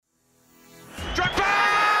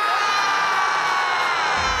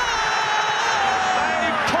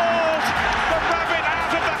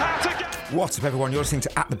What's up, everyone? You're listening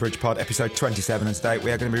to At the Bridge Pod, episode 27, and today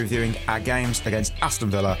we are going to be reviewing our games against Aston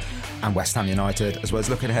Villa and West Ham United, as well as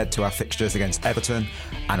looking ahead to our fixtures against Everton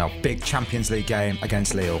and our big Champions League game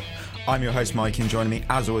against Lille. I'm your host, Mike, and joining me,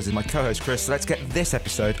 as always, is my co-host, Chris. So let's get this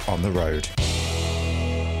episode on the road.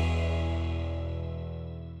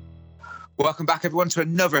 Welcome back, everyone, to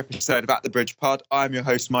another episode of At the Bridge Pod. I'm your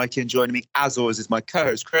host, Mike, and joining me, as always, is my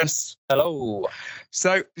co-host, Chris. Hello.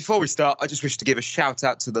 So, before we start, I just wish to give a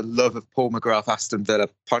shout-out to the Love of Paul McGrath Aston Villa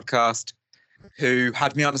podcast, who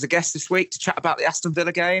had me on as a guest this week to chat about the Aston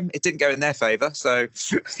Villa game. It didn't go in their favour, so...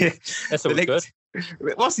 That's always good.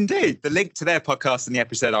 It was indeed. The link to their podcast and the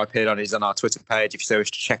episode I appeared on is on our Twitter page, if you so wish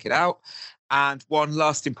to check it out. And one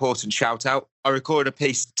last important shout out. I recorded a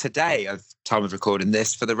piece today, at the time of recording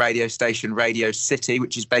this, for the radio station Radio City,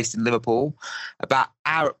 which is based in Liverpool, about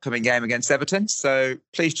our upcoming game against Everton. So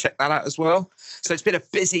please check that out as well. So it's been a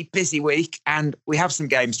busy week, and we have some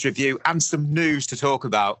games to review and some news to talk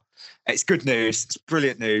about. It's good news. It's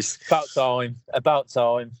brilliant news. About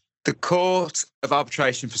time. The Court of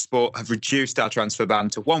Arbitration for Sport have reduced our transfer ban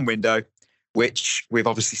to one window, which we've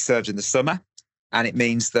obviously served in the summer. And it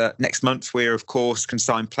means that next month we, of course, can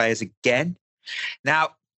sign players again. Now,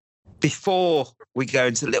 before we go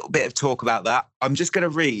into a little bit of talk about that, I'm just going to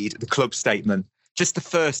read the club statement. Just the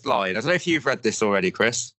first line. I don't know if you've read this already,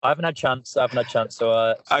 Chris. I haven't had a chance.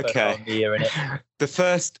 So okay. The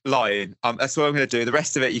first line. That's what I'm going to do. The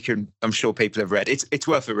rest of it, I'm sure people have read. It's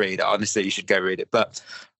worth a read. Honestly, you should go read it. But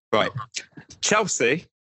right, Chelsea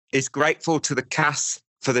is grateful to the CAS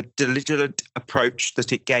for the diligent approach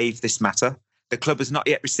that it gave this matter. The club has not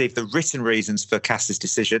yet received the written reasons for CAS's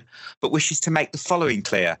decision, but wishes to make the following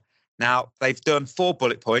clear. Now, they've done 4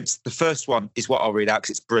 bullet points. The first one is what I'll read out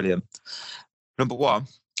because it's brilliant. Number 1,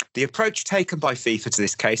 the approach taken by FIFA to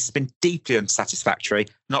this case has been deeply unsatisfactory,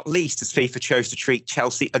 not least as FIFA chose to treat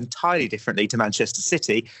Chelsea entirely differently to Manchester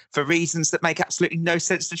City for reasons that make absolutely no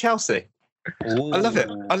sense to Chelsea. Ooh. I love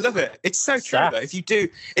it. It's so true, though.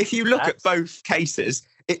 If you look at both cases,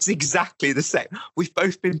 it's exactly the same. We've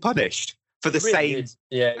both been punished for the same. Is.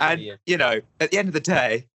 Yeah, and, you know, at the end of the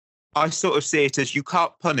day, I sort of see it as you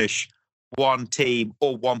can't punish one team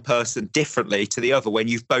or one person differently to the other when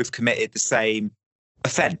you've both committed the same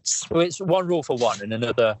offence. Well, it's one rule for one and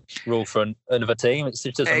another rule for another team. It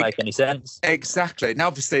just doesn't make any sense. Exactly. Now,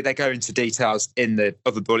 obviously, they go into details in the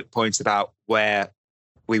other bullet points about where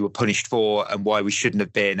we were punished for and why we shouldn't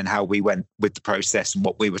have been and how we went with the process and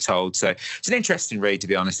what we were told. So it's an interesting read, to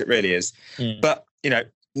be honest. It really is. But, you know,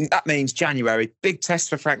 that means January, big test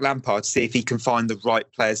for Frank Lampard to see if he can find the right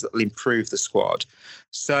players that will improve the squad.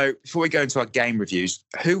 So before we go into our game reviews,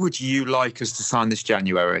 who would you like us to sign this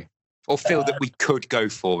January or feel that we could go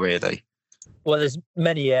for, really? Well, there's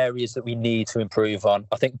many areas that we need to improve on.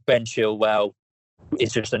 I think Ben Chilwell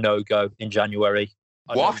is just a no-go in January.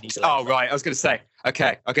 What? Oh, right. I was going to say,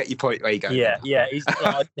 okay, I'll get your point where you go. Yeah. He's,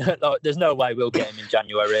 there's no way we'll get him in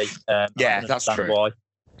January. Yeah, that's true. Why.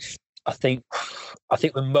 I think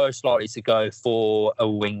we're most likely to go for a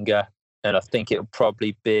winger, and I think it'll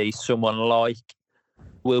probably be someone like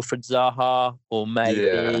Wilfried Zaha, or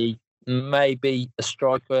maybe a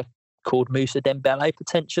striker called Moussa Dembele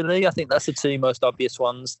potentially. I think that's the 2 most obvious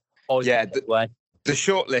ones. The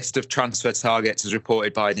short list of transfer targets as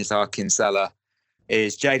reported by Nizar Kinsella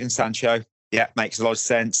is Jadon Sancho. Yeah, makes a lot of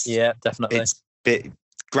sense. Yeah, definitely. It's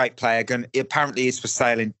great player. It apparently is for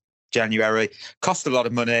sale in January. Cost a lot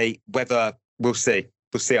of money. Whether we'll see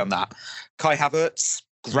on that. Kai Havertz,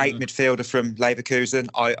 great midfielder from Leverkusen.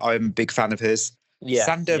 I'm a big fan of his. Yeah,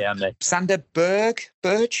 Sander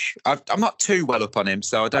Berge. I'm not too well up on him,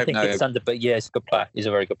 so I don't know. It's Sander, but yeah, he's a good player. He's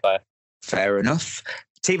a very good player. Fair enough.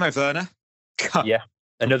 Timo Werner. Yeah,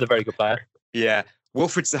 another very good player. Yeah,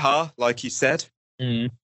 Wilfried Zaha, like you said.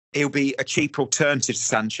 He'll be a cheaper alternative to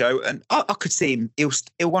Sancho, and I could see him.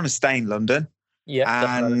 He'll want to stay in London.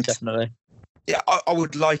 Yeah, definitely. Yeah, I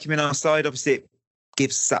would like him in our side. Obviously, it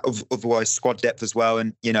gives that otherwise squad depth as well.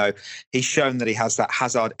 And, you know, he's shown that he has that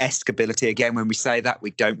Hazard-esque ability. Again, when we say that,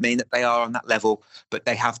 we don't mean that they are on that level, but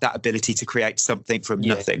they have that ability to create something from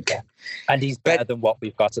nothing. Yeah. And he's better than what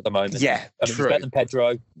we've got at the moment. Yeah, He's better than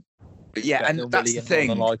Pedro. Yeah, and that's the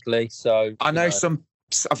thing. Unlikely. So I know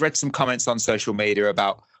I've read some comments on social media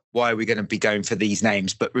about why are we going to be going for these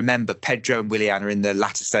names? But remember, Pedro and Willian are in the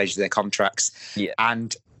latter stage of their contracts. Yeah.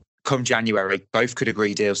 And come January, both could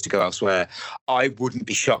agree deals to go elsewhere. I wouldn't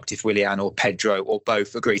be shocked if Willian or Pedro or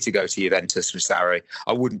both agree to go to Juventus for Sarri.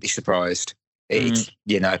 I wouldn't be surprised.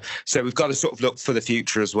 You know, so we've got to sort of look for the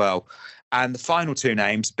future as well. And the final 2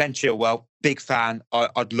 names, Ben Chilwell, big fan.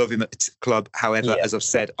 I'd love him at the club. However, as I've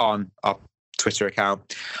said on our Twitter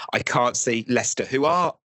account, I can't see Leicester, who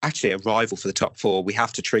are actually a rival for the top four, we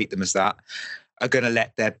have to treat them as that, are going to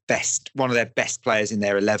let one of their best players in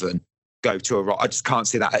their 11 go to a I just can't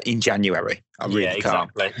see that in January. I really can't.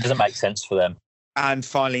 Exactly. It doesn't make sense for them. And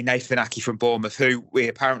finally, Nathan Ake from Bournemouth, who we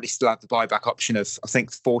apparently still have the buyback option of, I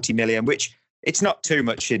think, 40 million, which it's not too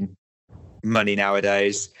much in money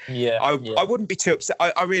nowadays. I wouldn't be too upset.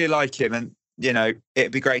 I really like him, and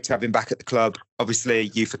it'd be great to have him back at the club.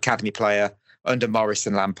 Obviously, youth academy player under Morris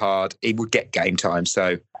and Lampard, he would get game time.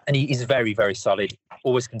 So, and he's very, very solid,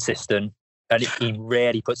 always consistent, and he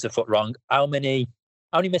rarely puts a foot wrong. How many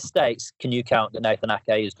mistakes can you count that Nathan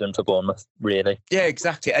Ake has done for Bournemouth? Really? Yeah,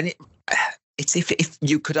 exactly. And it's if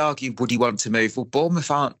you could argue, would he want to move? Well,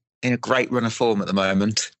 Bournemouth aren't in a great run of form at the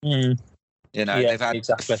moment. They've had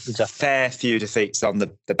exactly. a fair few defeats on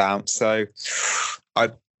the bounce. So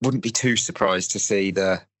I wouldn't be too surprised to see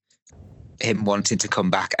him wanting to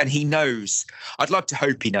come back. And he knows, I'd like to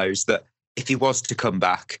hope he knows that if he was to come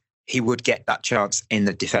back, he would get that chance in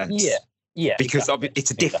the defence. Yeah, because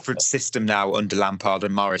it's a different system now under Lampard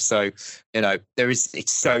and Morris. So,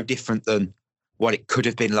 it's so different than what it could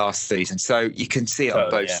have been last season. So you can see it on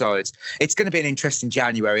both sides. It's going to be an interesting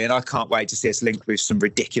January, and I can't wait to see us linked with some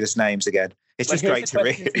ridiculous names again. It's just great to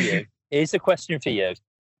read. Here's a question for you.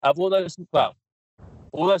 Of all those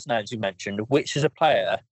names you mentioned, which is a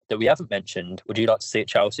player that we haven't mentioned would you like to see at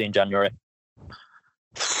Chelsea in January?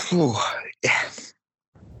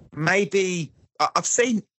 Maybe I've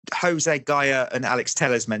seen Jose Gaia and Alex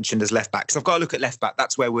Tellers mentioned as left back, because I've got to look at left back.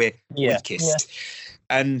 That's where we're weakest.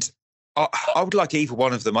 And I would like either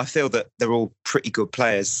one of them. I feel that they're all pretty good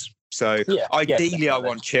players. So ideally, I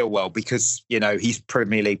want Chilwell because, he's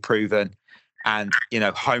Premier League proven and,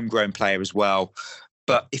 homegrown player as well.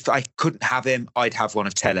 But if I couldn't have him, I'd have one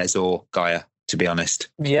of Tellez or Gaia, to be honest.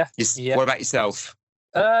 Yeah. What about yourself?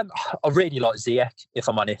 I really like Ziyech, if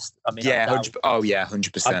I'm honest. I mean,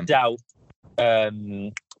 100%. I doubt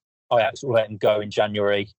I actually let him go in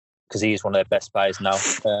January because he is one of their best players now.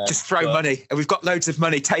 Just throw money. And we've got loads of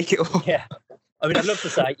money. Take it all. Yeah. I mean, I'd love to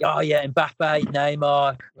say, Mbappe,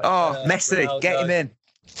 Neymar. Messi, Ronaldo. get him in.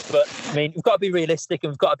 But, I mean, we've got to be realistic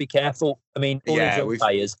and we've got to be careful. I mean, all these young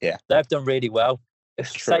players, they've done really well.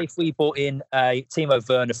 Say if we brought in a Timo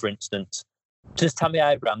Werner, for instance, just Tammy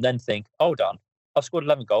Abraham, then think, hold on, I've scored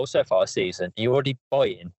 11 goals so far this season. You're already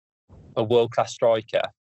buying a world-class striker.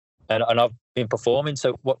 And I've been performing,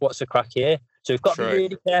 so what's the crack here? So we've got to be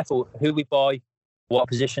really careful who we buy, what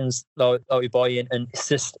positions we buy in. And it's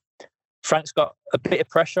just, Frank's got a bit of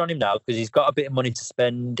pressure on him now because he's got a bit of money to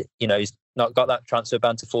spend. He's not got that transfer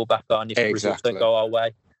ban to fall back on if the results don't go our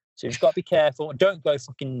way. So you've got to be careful and don't go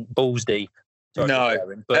fucking balls deep. No,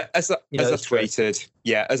 but as I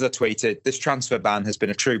tweeted, this transfer ban has been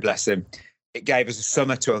a true blessing. It gave us a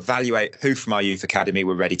summer to evaluate who from our youth academy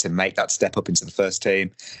were ready to make that step up into the first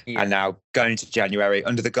team. Yeah. And now going into January,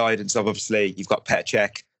 under the guidance of, obviously, you've got Petr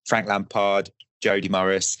Cech, Frank Lampard, Jody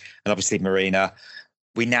Morris, and obviously Marina,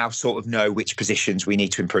 we now sort of know which positions we need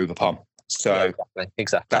to improve upon. So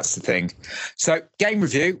exactly. That's the thing. So game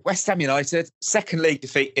review, West Ham United, second league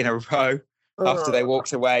defeat in a row after they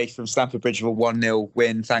walked away from Stamford Bridge with a 1-0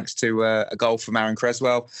 win thanks to a goal from Aaron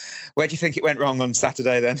Creswell. Where do you think it went wrong on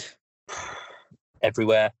Saturday then?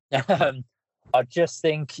 Everywhere. I just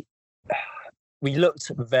think we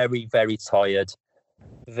looked very, very tired,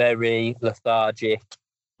 very lethargic,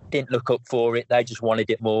 didn't look up for it. They just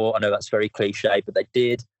wanted it more. I know that's very cliche, but they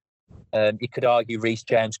did. You could argue Reece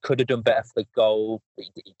James could have done better for the goal.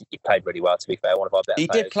 He played really well, to be fair. One of our better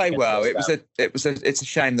players. He did play well. It's a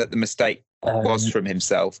shame that the mistake was from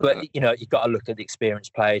himself. But you've got to look at the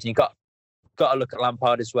experienced players, and you've got to look at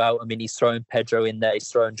Lampard as well. I mean, he's throwing Pedro in there, he's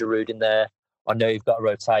throwing Giroud in there. I know you've got to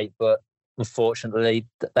rotate, but unfortunately,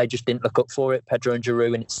 they just didn't look up for it, Pedro and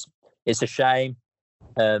Giroud, and it's a shame.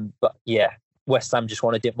 But yeah, West Ham just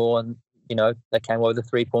wanted it more, and they came away with the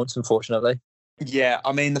 3 points, unfortunately. Yeah,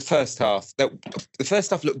 I mean, the first half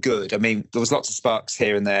looked good. I mean, there was lots of sparks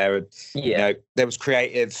here and there, and there was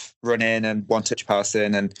creative running and one-touch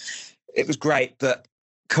passing, and it was great. But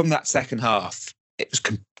come that second half, it was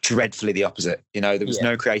dreadfully the opposite. There was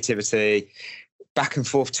no creativity. Back and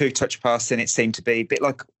forth, two-touch passing, it seemed to be a bit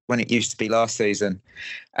like when it used to be last season.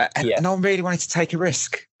 And no one really wanted to take a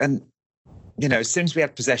risk. And, as soon as we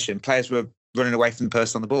had possession, players were running away from the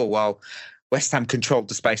person on the ball while West Ham controlled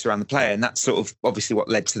the space around the player. And that's sort of obviously what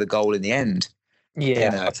led to the goal in the end.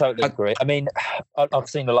 Yeah, I totally agree. I mean, I've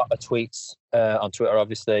seen a lot of tweets on Twitter,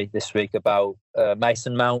 obviously, this week about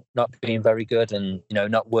Mason Mount not being very good and,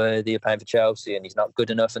 not worthy of playing for Chelsea and he's not good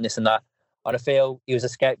enough and this and that. And I feel he was a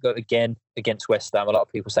scapegoat again against West Ham. A lot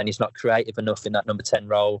of people saying he's not creative enough in that number 10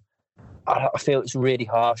 role. I feel it's really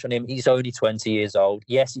harsh on him. He's only 20 years old.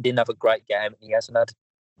 Yes, he didn't have a great game. He hasn't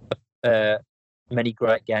had many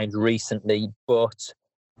great games recently, but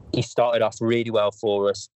he started off really well for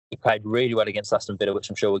us. He played really well against Aston Villa, which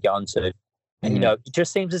I'm sure we'll get on to. And, it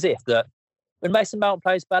just seems as if that when Mason Mount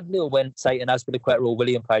plays badly or when, say, an Azpilicueta or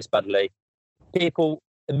William plays badly, people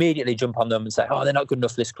immediately jump on them and say, oh, they're not good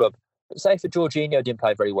enough for this club. But say if Jorginho didn't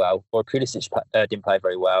play very well, or Pulisic didn't play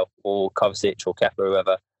very well, or Kovacic or Kepa or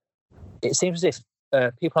whoever, it seems as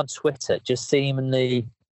if people on Twitter just seemingly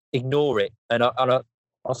ignore it. And I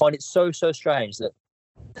find it so strange that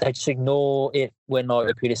they just ignore it when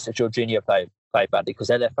like Pulisic or Jorginho play badly because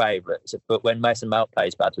they're their favourites. But when Mason Mount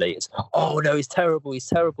plays badly, it's, oh no, he's terrible.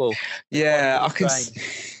 Yeah, I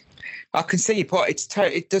can see your point.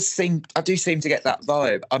 It does seem, I do seem to get that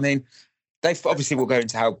vibe. I mean, they've obviously, we'll go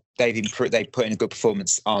into how they put in a good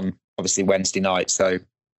performance on obviously Wednesday night. So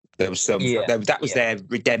there was that was their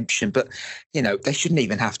redemption. But they shouldn't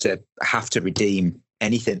even have to redeem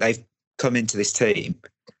anything. They've come into this team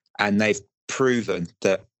and they've proven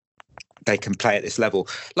that they can play at this level.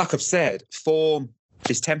 Like I've said, form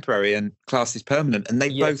is temporary and class is permanent, and they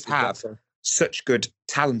both have such good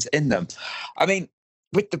talent in them. I mean,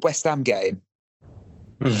 with the West Ham game,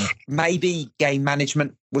 maybe game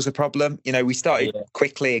management was a problem. We started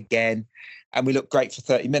quickly again, and we looked great for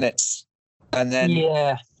 30 minutes, and then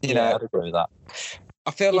I'd agree with that.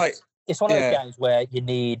 I feel like it's one of those games where you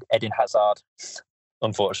need Eden Hazard.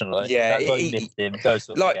 Unfortunately, that's why you missed him.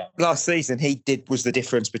 Last season, he was the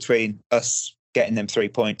difference between us getting them 3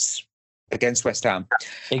 points against West Ham.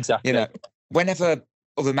 Exactly. Whenever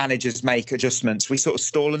other managers make adjustments, we sort of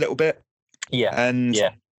stall a little bit. Yeah, and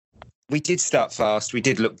we did start fast. We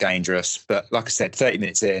did look dangerous, but like I said, 30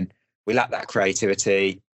 minutes in, we lacked that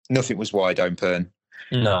creativity. Nothing was wide open.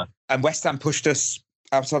 No, and West Ham pushed us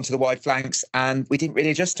out onto the wide flanks, and we didn't really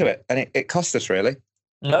adjust to it, and it cost us really.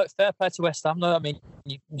 No, fair play to West Ham. No, I mean,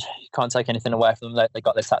 you can't take anything away from them. They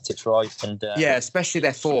got their tactics right. And especially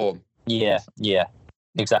their form. Yeah,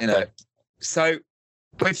 exactly. So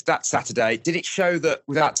with that Saturday, did it show that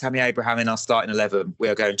without Tammy Abraham in our starting 11, we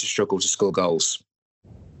are going to struggle to score goals?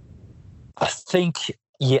 I think,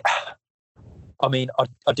 I mean,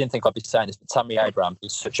 I didn't think I'd be saying this, but Tammy Abraham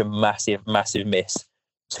is such a massive miss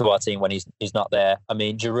to our team when he's not there. I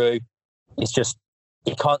mean, Giroud is just...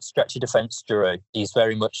 He can't stretch a defence, Giroud. He's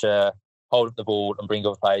very much hold up the ball and bring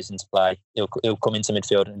other players into play. He'll come into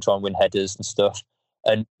midfield and try and win headers and stuff.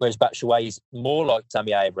 And whereas Batshuayi is more like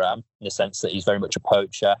Tammy Abraham in the sense that he's very much a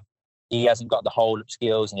poacher. He hasn't got the hold-up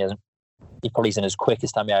skills, and he probably isn't as quick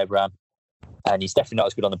as Tammy Abraham, and he's definitely not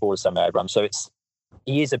as good on the ball as Tammy Abraham. So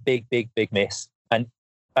he is a big miss. And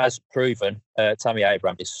as proven, Tammy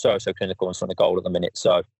Abraham is so clinical in front of the goal at the minute.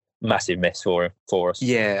 So massive miss for us.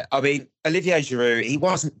 Yeah, I mean, Olivier Giroud, he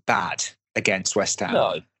wasn't bad against West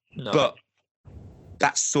Ham. No. But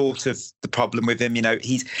that's sort of the problem with him.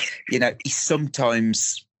 He's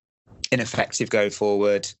sometimes ineffective going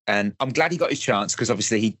forward, and I'm glad he got his chance because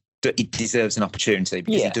obviously he deserves an opportunity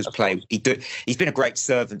because he does play. He's been a great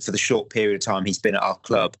servant for the short period of time he's been at our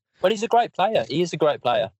club. Well, he's a great player. He is a great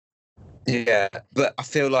player. Yeah, but I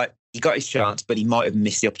feel like he got his chance, but he might have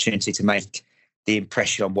missed the opportunity to make the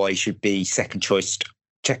impression on why he should be second choice,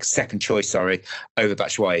 over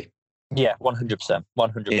Batshuayi. Yeah, 100%.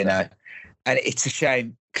 100%. And it's a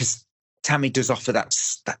shame because Tammy does offer that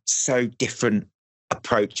so different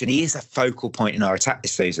approach, and he is a focal point in our attack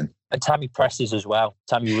this season. And Tammy presses as well.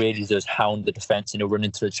 Tammy really does hound the defence and he'll run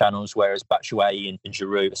into the channels, whereas Batshuayi and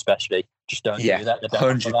Giroud especially just don't do that. They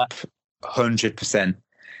don't offer that. 100%.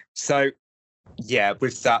 So,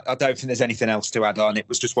 with that, I don't think there's anything else to add on. It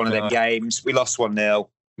was just one of them games. We lost 1-0.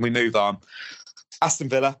 We move on. Aston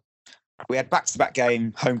Villa. We had back-to-back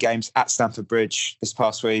home games at Stamford Bridge this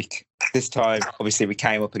past week. This time, obviously, we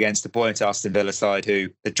came up against a buoyant Aston Villa side who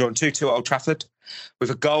had drawn 2-2 at Old Trafford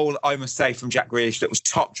with a goal, I must say, from Jack Grealish that was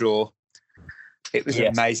top draw. It was an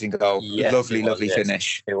amazing goal. Lovely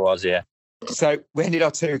finish. It was, yeah. So we ended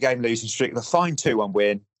our 2-game losing streak with a fine 2-1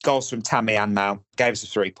 win. Goals from Tammy and Mount gave us the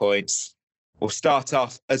 3 points. We'll start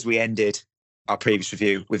off as we ended our previous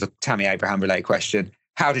review with a Tammy Abraham related question.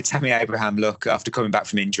 How did Tammy Abraham look after coming back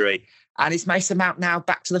from injury? And is Mason Mount now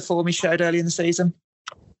back to the form he showed early in the season?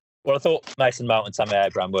 Well, I thought Mason Mount and Tammy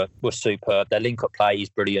Abraham were superb. Their link-up play is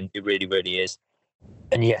brilliant. It really, really is.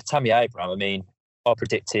 And Tammy Abraham, I mean, I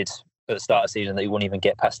predicted at the start of the season that he wouldn't even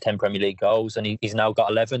get past 10 Premier League goals, and he's now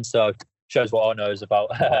got 11, so shows what I know is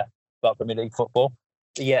about Premier League football.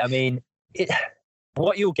 But I mean,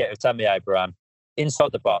 what you'll get with Tammy Abraham,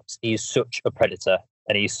 inside the box, he is such a predator,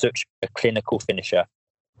 and he's such a clinical finisher.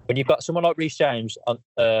 When you've got someone like Reece James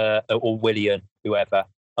or Willian, whoever,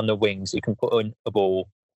 on the wings who can put in a ball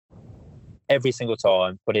every single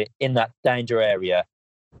time, put it in that danger area.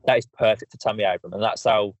 That is perfect for Tammy Abraham, and that's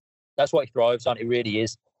what he thrives on. It really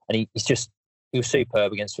is, and he was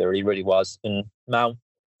superb against Villa. He really was. And Mount,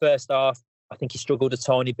 first half, I think he struggled a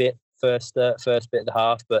tiny bit first bit of the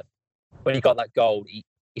half, but when he got that goal, he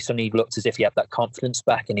suddenly looked as if he had that confidence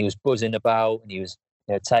back, and he was buzzing about, and he was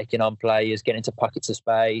taking on players, getting into pockets of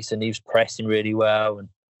space, and he was pressing really well, and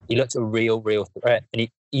he looked a real threat. And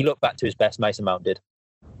he looked back to his best. Mason Mount did.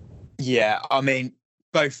 Yeah, I mean,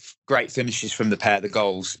 both great finishes from the pair, the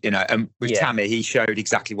goals, and with Tammy, he showed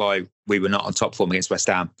exactly why we were not on top form against West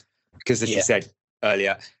Ham. Because as you said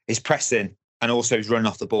earlier, his pressing and also his running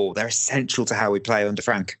off the ball, they're essential to how we play under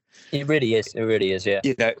Frank. It really is. It really is, yeah.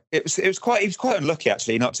 He was quite unlucky,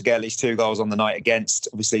 actually, not to get at least 2 goals on the night against,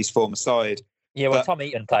 obviously, his former side. Yeah, well, Tom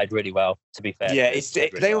Eaton played really well, to be fair. Yeah,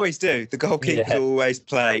 they always do. The goalkeepers always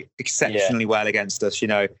play exceptionally well against us,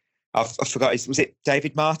 I forgot, was it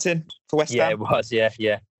David Martin for West Ham? Yeah, it was,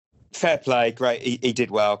 yeah. Fair play, great. He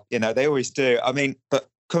did well. They always do. I mean, but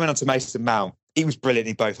coming on to Mason Mount, he was brilliant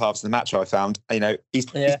in both halves of the match, I found. He's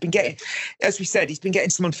been getting, as we said, he's been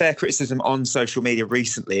getting some unfair criticism on social media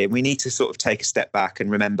recently, and we need to sort of take a step back and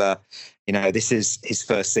remember, this is his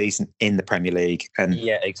first season in the Premier League. And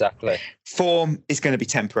yeah, exactly. Form is going to be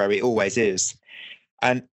temporary. It always is.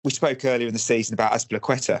 And we spoke earlier in the season about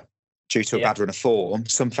Azpilicueta. Due to a bad run of form,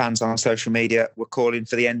 some fans on social media were calling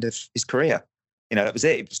for the end of his career. That was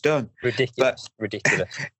it. It was done. Ridiculous.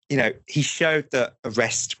 He showed that a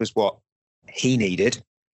rest was what he needed.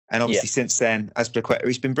 And obviously since then, Azpilicueta,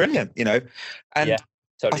 he's been brilliant, And totally.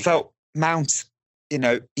 I felt Mount,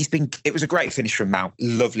 it was a great finish from Mount.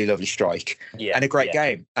 Lovely strike. Yeah, and a great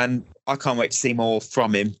game. And I can't wait to see more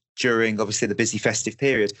from him during, obviously, the busy festive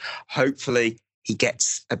period. Hopefully, he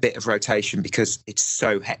gets a bit of rotation because it's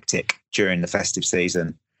so hectic during the festive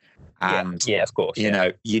season. And, of course.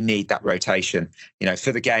 You need that rotation.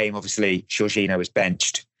 For the game, obviously, Jorginho was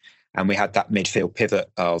benched and we had that midfield pivot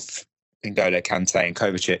of N'Golo Kante and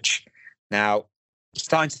Kovacic. Now,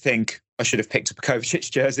 starting to think I should have picked up a Kovacic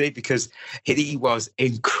jersey because he was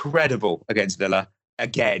incredible against Villa.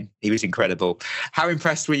 Again, he was incredible. How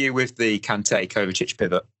impressed were you with the Kante-Kovacic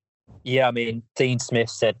pivot? Yeah, I mean, Dean Smith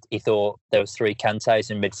said he thought there was 3 Kantes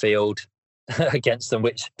in midfield against them,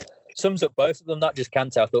 which sums up both of them, not just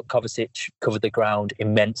Kante. I thought Kovacic covered the ground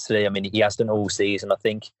immensely. I mean, he has done all season. I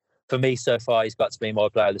think for me so far, he's got to be my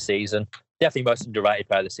player of the season. Definitely most underrated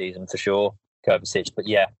player of the season for sure, Kovacic. But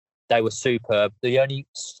yeah, they were superb. The only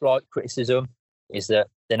slight criticism is that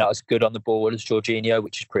they're not as good on the ball as Jorginho,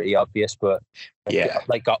 which is pretty obvious. But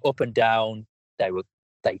they got up and down. They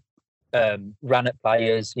ran at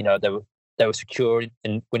players. They were secure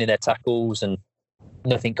in winning their tackles, and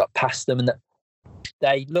nothing got past them. And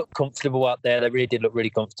they looked comfortable out there. They really did look really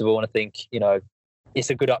comfortable. And I think it's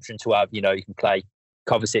a good option to have. You can play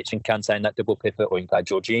Kovacic and Kante in that double pivot, or you can play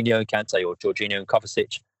Jorginho and Kante, or Jorginho and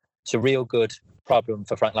Kovacic. It's a real good problem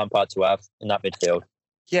for Frank Lampard to have in that midfield.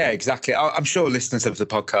 Yeah, exactly. I'm sure listeners of the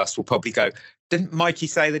podcast will probably go, didn't Mikey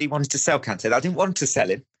say that he wanted to sell Kante? I didn't want to sell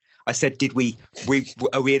him. I said,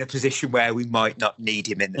 are we in a position where we might not need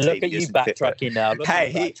him in the team? Look at you backtracking now.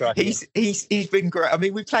 He's been great. I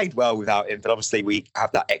mean, we played well without him, but obviously we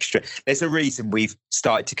have that extra. There's a reason we've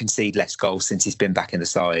started to concede less goals since he's been back in the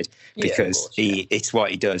side, because it's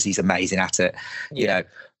what he does. He's amazing at it.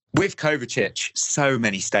 With Kovacic, so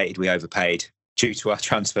many stated we overpaid due to our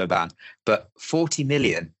transfer ban, but 40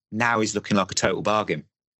 million now is looking like a total bargain.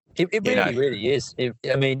 It really is.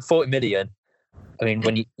 40 million. I mean,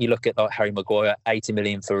 when you look at like Harry Maguire, 80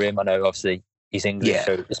 million for him. I know obviously he's English,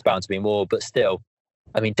 so it's bound to be more, but still,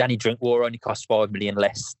 I mean, Danny Drinkwater only costs 5 million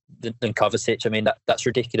less than Kovacic. I mean, that's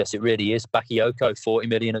ridiculous. It really is. Bakayoko, 40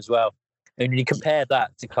 million as well. And when you compare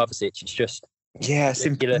that to Kovacic, it's just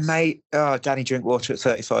ridiculous. Mate, Danny Drinkwater at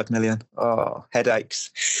 35 million. Oh,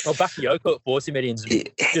 headaches. Well, Bakayoko at 40 million is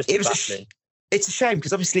just it's a shame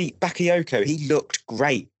because obviously Bakayoko, he looked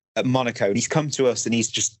great at Monaco and he's come to us and he's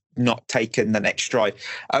just not taken the next stride.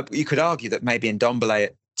 You could argue that maybe Ndombele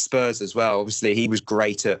at Spurs as well. Obviously, he was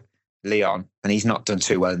great at Lyon and he's not done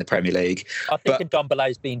too well in the Premier League. I think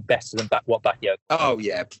Ndombele's been better than what Bakayoko. Oh,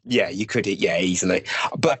 yeah, you could, easily.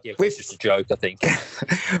 But with just a joke, I think.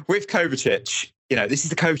 With Kovacic, this is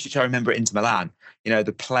the Kovacic I remember at Inter Milan,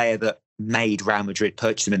 the player that made Real Madrid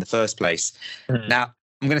purchase him in the first place. Mm. Now,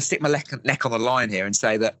 I'm going to stick my neck on the line here and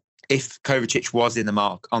say that if Kovacic was on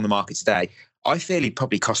the market today, I feel he'd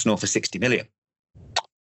probably cost north of 60 million.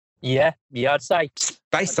 Yeah, I'd say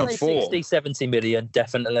based on form, 60, 70 million,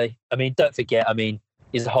 definitely. I mean, don't forget,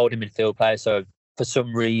 he's a holding midfield player, so for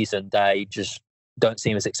some reason they just don't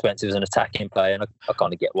seem as expensive as an attacking player, and I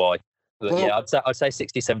kind of get why. But yeah, I'd say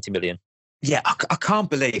 60, 70 million. Yeah, I can't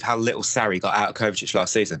believe how little Sarri got out of Kovacic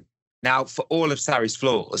last season. Now, for all of Sarri's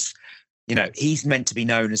flaws, he's meant to be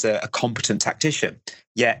known as a competent tactician,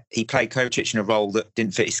 yet he played Kovacic in a role that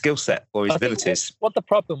didn't fit his skill set or his abilities. What the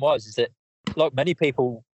problem was is that, like many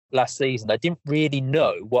people last season, they didn't really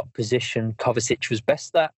know what position Kovacic was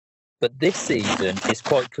best at. But this season, it's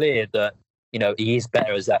quite clear that, he is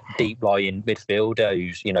better as that deep-lying midfielder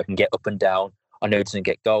who's, can get up and down. I know he doesn't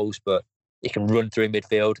get goals, but he can run through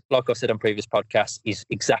midfield. Like I've said on previous podcasts, he's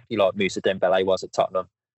exactly like Moussa Dembele was at Tottenham.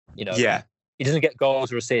 Yeah. He doesn't get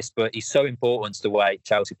goals or assists, but he's so important to the way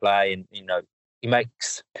Chelsea play, and he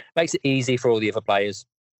makes it easy for all the other players.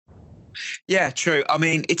 Yeah, true. I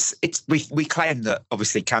mean, we claim that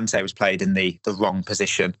obviously Kante was played in the wrong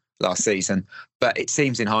position last season, but it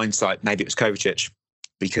seems in hindsight maybe it was Kovacic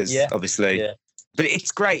because obviously. Yeah. But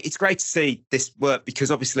it's great. It's great to see this work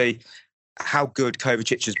because obviously how good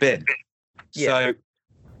Kovacic has been. Yeah. So,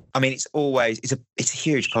 I mean, it's a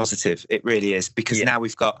huge positive. It really is because now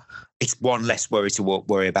it's one less worry to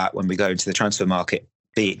worry about when we go into the transfer market,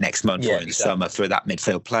 be it next month or in the summer for that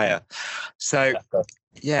midfield player. So,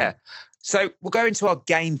 So we'll go into our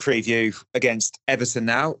game preview against Everton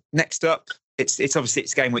now. Next up, it's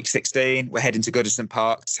game week 16. We're heading to Goodison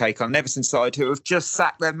Park to take on an Everton side who have just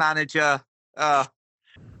sacked their manager. I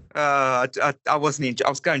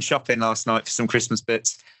was going shopping last night for some Christmas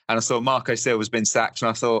bits, and I saw Marco Silva's been sacked, and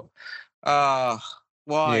I thought,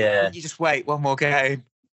 why? Yeah. Can't you just wait one more game?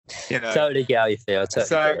 Totally get how you feel.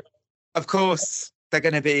 Of course, they're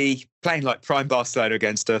going to be playing like prime Barcelona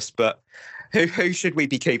against us, but who should we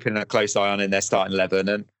be keeping a close eye on in their starting 11,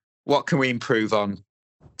 and what can we improve on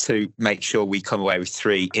to make sure we come away with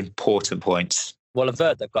 3 important points? Well, I've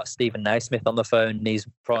heard they've got Stephen Naismith on the phone, and he's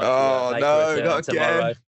trying to make a return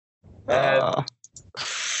tomorrow.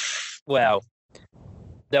 Well,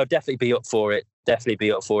 they'll definitely be up for it.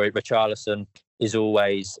 Richarlison is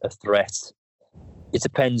always a threat. It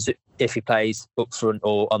depends if he plays up front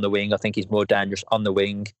or on the wing. I think he's more dangerous on the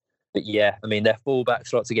wing. But yeah, I mean, their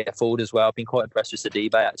fullbacks like to get forward as well. I've been quite impressed with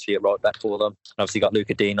Sidibe actually at right back for them. And obviously got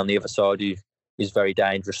Luca Dean on the other side who is very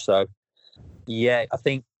dangerous. So yeah, I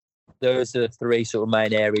think those are the 3 sort of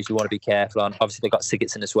main areas you want to be careful on. Obviously they've got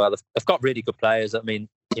Sigurdsson as well. They've got really good players. I mean,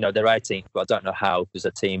 they're 18th, but I don't know how because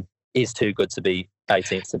the team is too good to be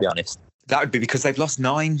 18th, to be honest. That would be because they've lost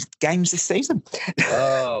 9 games this season.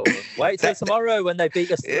 Oh, wait till tomorrow when they beat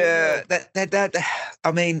us. Yeah,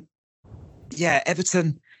 I mean,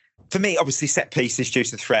 Everton, for me, obviously set pieces due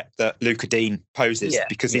to the threat that Luca Dean poses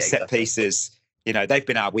because his set pieces, they've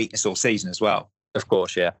been our weakness all season as well. Of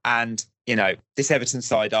course, yeah. And, this Everton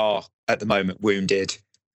side are at the moment wounded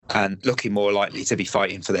and looking more likely to be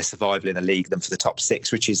fighting for their survival in the league than for the top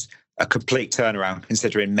 6, which is a complete turnaround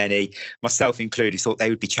considering many, myself included, thought they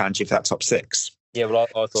would be challenging for that top 6. Yeah, well,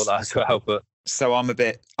 I thought that as well. But so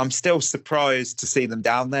I'm still surprised to see them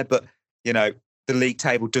down there, but, the league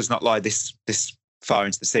table does not lie this far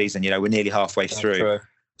into the season. We're nearly halfway through. True.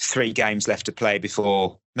 3 games left to play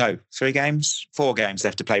before... No, 3 games? 4 games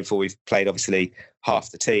left to play before we've played, obviously,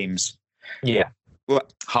 half the teams. Yeah. Well,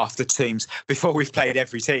 half the teams before we've played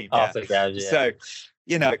every team. Half the games, So,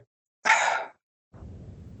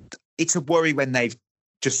 it's a worry when they've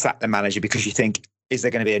just sacked the manager because you think, is there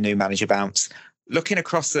going to be a new manager bounce? Looking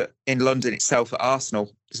across in London itself at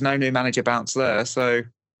Arsenal, there's no new manager bounce there, so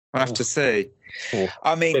we'll have to see.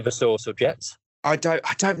 I mean... Bit of a sore subject. I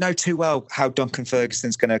don't know too well how Duncan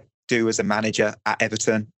Ferguson's going to do as a manager at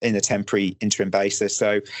Everton in a temporary interim basis.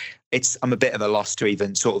 So I'm a bit of a loss to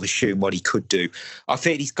even sort of assume what he could do. I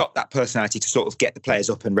think he's got that personality to sort of get the players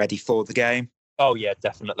up and ready for the game. Oh yeah,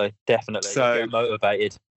 definitely. So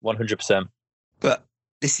motivated, 100%. But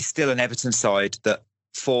this is still an Everton side that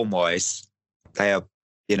form-wise, they are,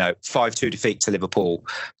 5-2 defeat to Liverpool,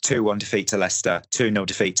 2-1 defeat to Leicester, 2-0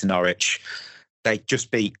 defeat to Norwich. They just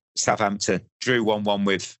beat Southampton, drew 1-1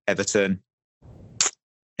 with Everton,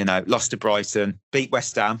 lost to Brighton, beat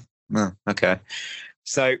West Ham. Oh, okay.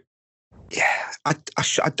 So, yeah, I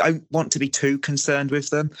don't want to be too concerned with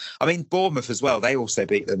them. I mean, Bournemouth as well, they also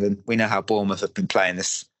beat them, and we know how Bournemouth have been playing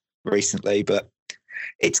this recently, but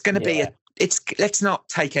it's going to be let's not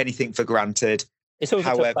take anything for granted. It's always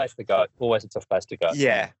a tough place to go. Always a tough place to go.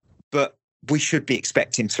 Yeah, but we should be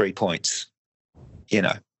expecting 3 points,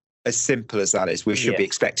 As simple as that is, we should be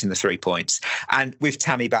expecting the 3 points. And with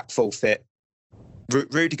Tammy back full fit,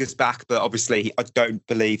 Rudiger's back, but obviously I don't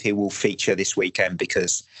believe he will feature this weekend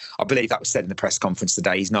because I believe that was said in the press conference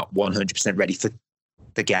today. He's not 100% ready for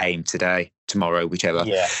the game tomorrow, whichever.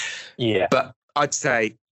 Yeah. But I'd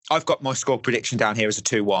say I've got my score prediction down here as a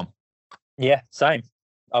 2-1. Yeah, same.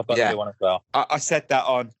 I've got the Yeah. new one as well. I said that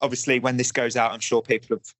on, obviously, when this goes out, I'm sure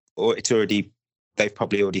people have, or they've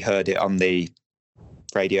probably already heard it on the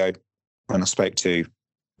radio when I spoke to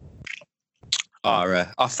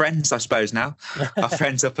our friends, I suppose now, our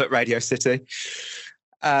friends up at Radio City,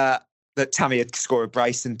 that Tammy had scored a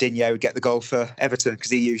brace and Digne would get the goal for Everton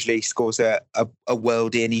because he usually scores a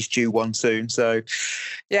worldie and he's due one soon. So,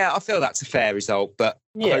 yeah, I feel that's a fair result, but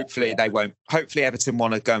hopefully they won't. Hopefully Everton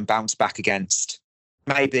want to go and bounce back against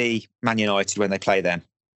maybe Man United when they play them.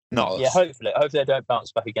 Not us. Yeah, hopefully they don't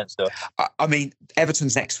bounce back against us. I mean,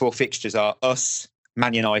 Everton's next 4 fixtures are us,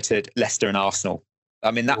 Man United, Leicester and Arsenal.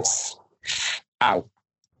 I mean, that's...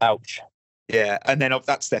 Ouch. Yeah, and then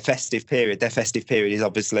that's their festive period. Their festive period is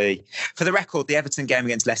obviously... For the record, the Everton game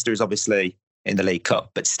against Leicester is obviously in the League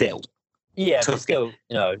Cup, but still... Yeah, but still,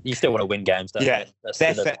 you still want to win games, don't you? That's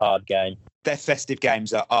still a hard game. Their festive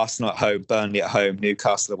games are Arsenal at home, Burnley at home,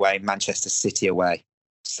 Newcastle away, Manchester City away.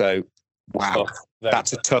 So, wow.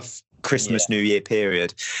 That's a tough Christmas, New Year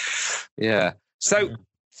period. Yeah. So,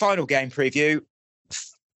 final game preview.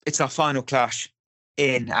 It's our final clash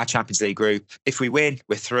in our Champions League group. If we win,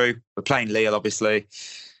 we're through. We're playing Lille, obviously.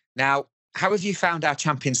 Now, how have you found our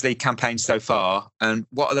Champions League campaign so far? And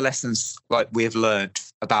what are the lessons we have learned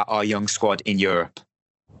about our young squad in Europe?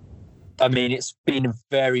 I mean, it's been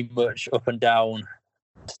very much up and down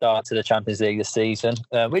start to the Champions League this season,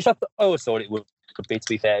 which I always thought it would be, to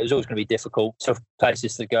be fair. It was always going to be difficult. Tough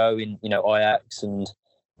places to go in, Ajax and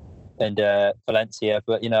Valencia.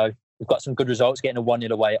 But, we've got some good results. Getting a 1-0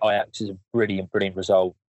 away at Ajax is a brilliant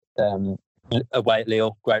result. Away at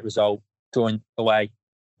Lille, great result. Drawing away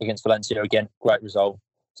against Valencia again, great result.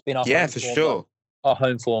 It's been our our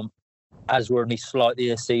home form as we're only slightly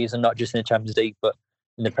this season, not just in the Champions League, but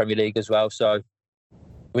in the Premier League as well. So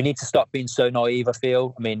we need to stop being so naive, I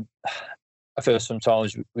feel. I mean, I feel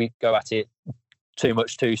sometimes we go at it too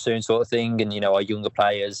much too soon sort of thing, and, our younger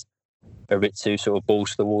players are a bit too sort of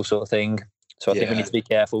balls to the wall sort of thing. So I think we need to be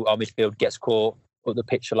careful. Our midfield gets caught up the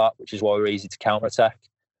pitch a lot, which is why we're easy to counter-attack.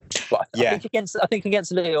 But I think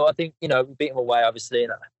against Lille, I think, we beat them away, obviously,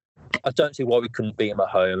 and I don't see why we couldn't beat them at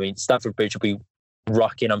home. I mean, Stamford Bridge will be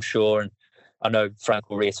rocking, I'm sure, and I know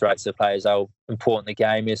Frank will reiterate to the players how important the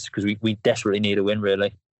game is because we desperately need a win,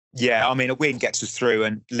 really. Yeah, I mean, a win gets us through,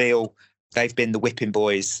 and Lille, they've been the whipping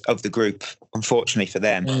boys of the group, unfortunately for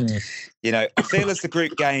them. I feel as the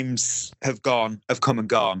group games have come and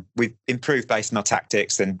gone, we've improved based on our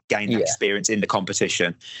tactics and gained experience in the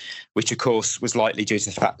competition, which, of course, was likely due to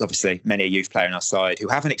the fact, obviously, many a youth player on our side who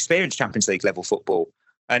haven't experienced Champions League level football.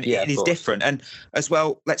 And it is different. And as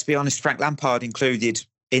well, let's be honest, Frank Lampard included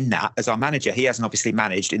in that as our manager. He hasn't obviously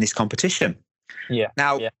managed in this competition.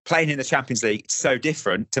 Now, playing in the Champions League is so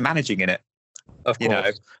different to managing in it. Of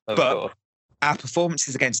course. Our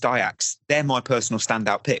performances against Ajax, they're my personal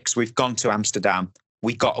standout picks. We've gone to Amsterdam.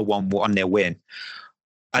 We got a 1-0 win.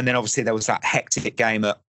 And then obviously there was that hectic game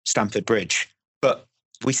at Stamford Bridge. But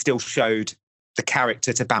we still showed the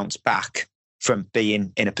character to bounce back from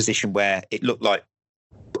being in a position where it looked like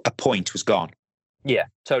a point was gone. Yeah,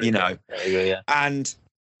 totally. And,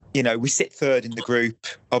 we sit third in the group.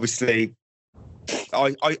 Obviously,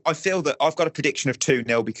 I feel that I've got a prediction of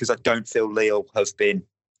 2-0 because I don't feel Lille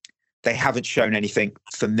they haven't shown anything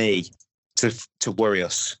for me to worry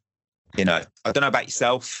us. I don't know about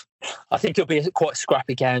yourself. I think it'll be quite a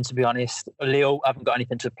scrappy game, to be honest. Lille haven't got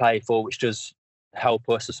anything to play for, which does help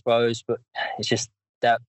us, I suppose. But it's just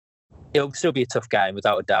that it'll still be a tough game,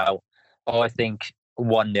 without a doubt. I think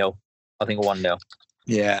 1-0. I think 1-0.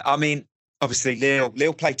 Yeah, I mean, obviously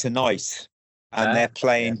Lille play tonight, and they're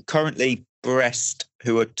playing currently Brest,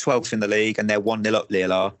 who are 12th in the league, and they're 1-0 up.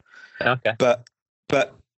 Lille are. Okay. But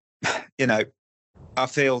I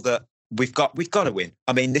feel that we've got to win.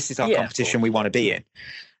 I mean, this is our competition we want to be in.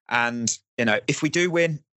 And, if we do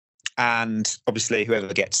win, and obviously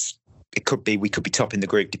whoever gets, we could be top in the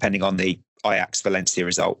group depending on the Ajax Valencia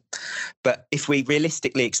result. But if we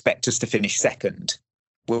realistically expect us to finish second,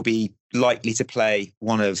 we'll be likely to play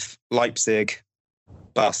one of Leipzig,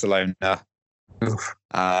 Barcelona,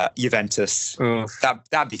 Juventus.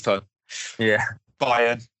 That'd be fun. Yeah.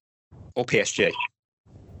 Bayern or PSG.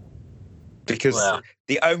 Because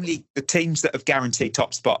the teams that have guaranteed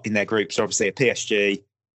top spot in their groups are obviously a PSG,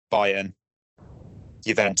 Bayern,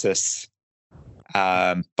 Juventus,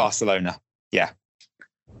 Barcelona. Yeah.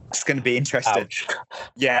 It's going to be interesting. Ouch.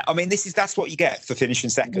 Yeah, I mean, that's what you get for finishing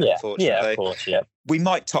second, unfortunately. Yeah, of course, yeah. We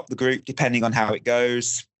might top the group depending on how it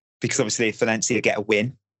goes, because obviously if Valencia get a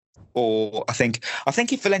win, or I think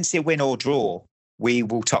if Valencia win or draw, we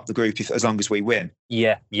will top the group as long as we win.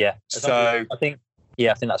 Yeah. So I think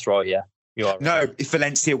that's right, yeah. You are right. No, if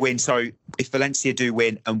Valencia win, if if Valencia do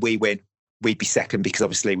win and we win, we'd be second because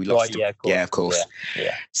obviously we lost. Right, of course.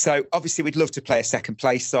 Yeah. So obviously we'd love to play a second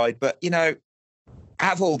place side, but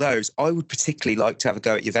out of all those, I would particularly like to have a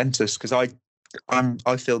go at Juventus because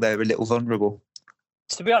I feel they're a little vulnerable.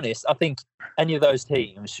 To be honest, I think any of those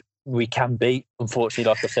teams we can beat. Unfortunately,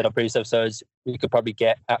 like I said on previous episodes, we could probably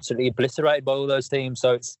get absolutely obliterated by all those teams.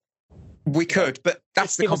 So we could, but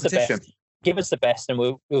that's the competition. Give us the best, and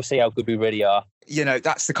we'll see how good we really are.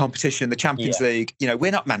 That's the competition. The Champions League.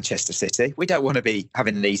 We're not Manchester City. We don't want to be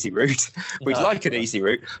having an easy route. We'd like an easy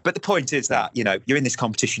route, but the point is that you're in this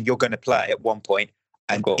competition. You're going to play at one point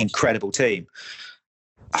an incredible team.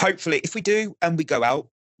 Hopefully, if we do and we go out,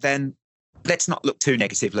 then let's not look too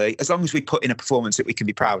negatively. As long as we put in a performance that we can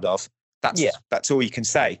be proud of, that's all you can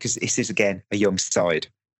say, because this is, again, a young side.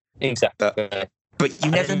 Exactly. But you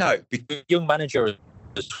never know. Young manager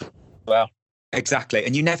as well. Exactly.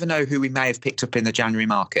 And you never know who we may have picked up in the January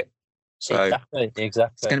market. So exactly. It's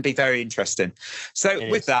going to be very interesting. So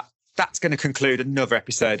with that, that's going to conclude another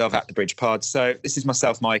episode of At the Bridge Pod. So this is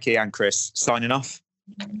myself, Mikey, and Chris signing off.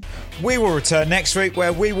 We will return next week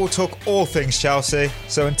where we will talk all things Chelsea.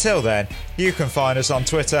 So until then, you can find us on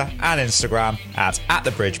Twitter and Instagram at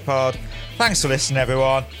the Bridge Pod. Thanks for listening,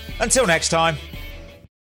 everyone. Until next time.